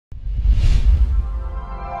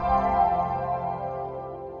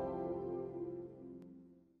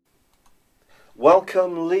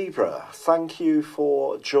Welcome Libra, thank you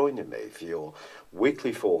for joining me for your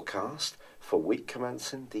weekly forecast for week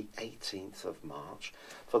commencing the 18th of March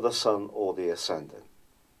for the Sun or the Ascendant.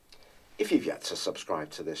 If you've yet to subscribe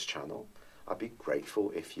to this channel, I'd be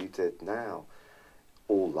grateful if you did now.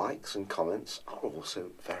 All likes and comments are also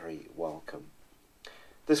very welcome.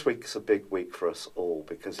 This week's a big week for us all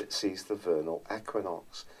because it sees the vernal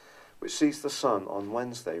equinox, which sees the Sun on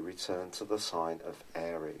Wednesday return to the sign of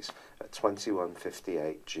Aries at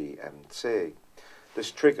 21:58 GMT. This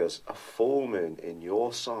triggers a full moon in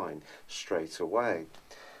your sign straight away.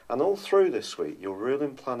 And all through this week, your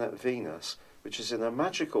ruling planet Venus, which is in a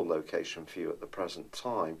magical location for you at the present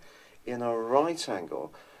time, in a right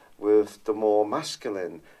angle with the more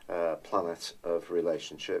masculine planet of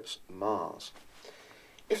relationships, Mars.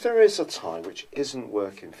 If there is a time which isn't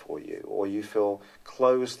working for you, or you feel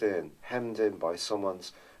closed in, hemmed in by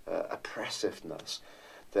someone's oppressiveness,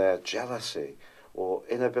 their jealousy, or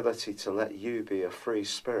inability to let you be a free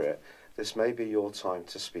spirit, this may be your time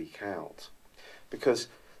to speak out. Because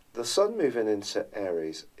the Sun moving into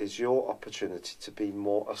Aries is your opportunity to be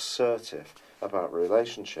more assertive about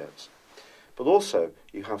relationships. But also,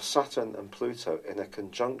 you have Saturn and Pluto in a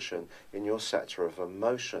conjunction in your sector of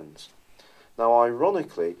emotions. Now,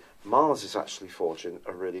 ironically, Mars is actually forging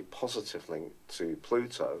a really positive link to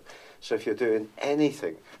Pluto. So if you're doing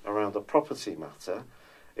anything around a property matter,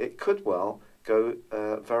 it could well go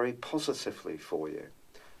very positively for you.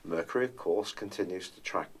 Mercury, of course, continues to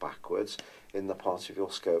track backwards in the part of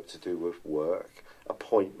your scope to do with work,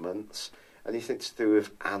 appointments, anything to do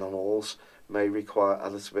with animals may require a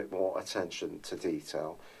little bit more attention to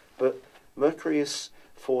detail. But Mercury is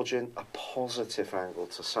forging a positive angle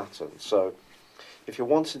to Saturn. So if you're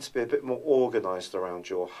wanting to be a bit more organised around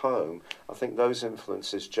your home, I think those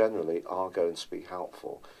influences generally are going to be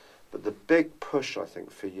helpful. But the big push, I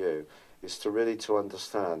think, for you is to really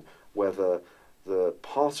understand whether the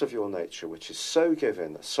part of your nature which is so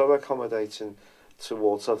giving, so accommodating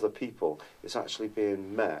towards other people is actually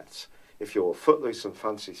being met. If you're footloose and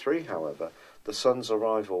fancy free, however, the Sun's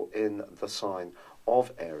arrival in the sign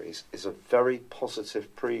of Aries is a very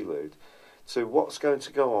positive prelude to what's going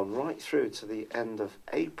to go on right through to the end of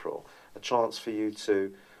April, a chance for you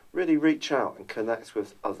to really reach out and connect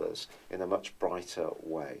with others in a much brighter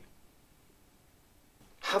way.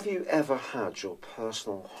 Have you ever had your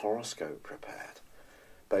personal horoscope prepared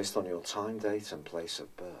based on your time, date and place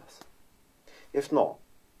of birth? If not,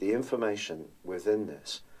 the information within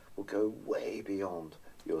this will go way beyond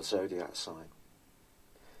your zodiac sign.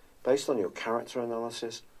 Based on your character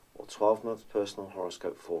analysis or 12-month personal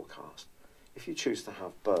horoscope forecast, if you choose to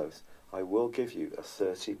have both, I will give you a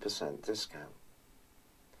 30% discount.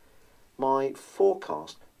 My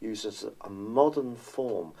forecast uses a modern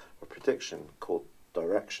form of prediction called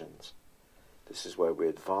directions. This is where we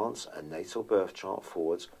advance a natal birth chart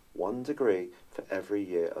forwards 1 degree for every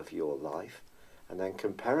year of your life, and then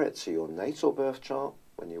compare it to your natal birth chart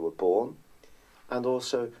when you were born, and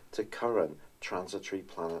also to current transitory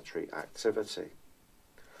planetary activity.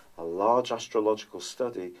 A large astrological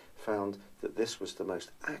study found that this was the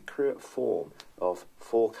most accurate form of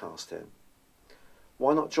forecasting.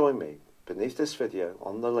 Why not join me beneath this video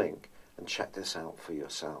on the link and check this out for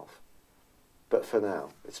yourself? But for now,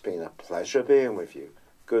 it's been a pleasure being with you.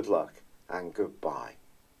 Good luck and goodbye.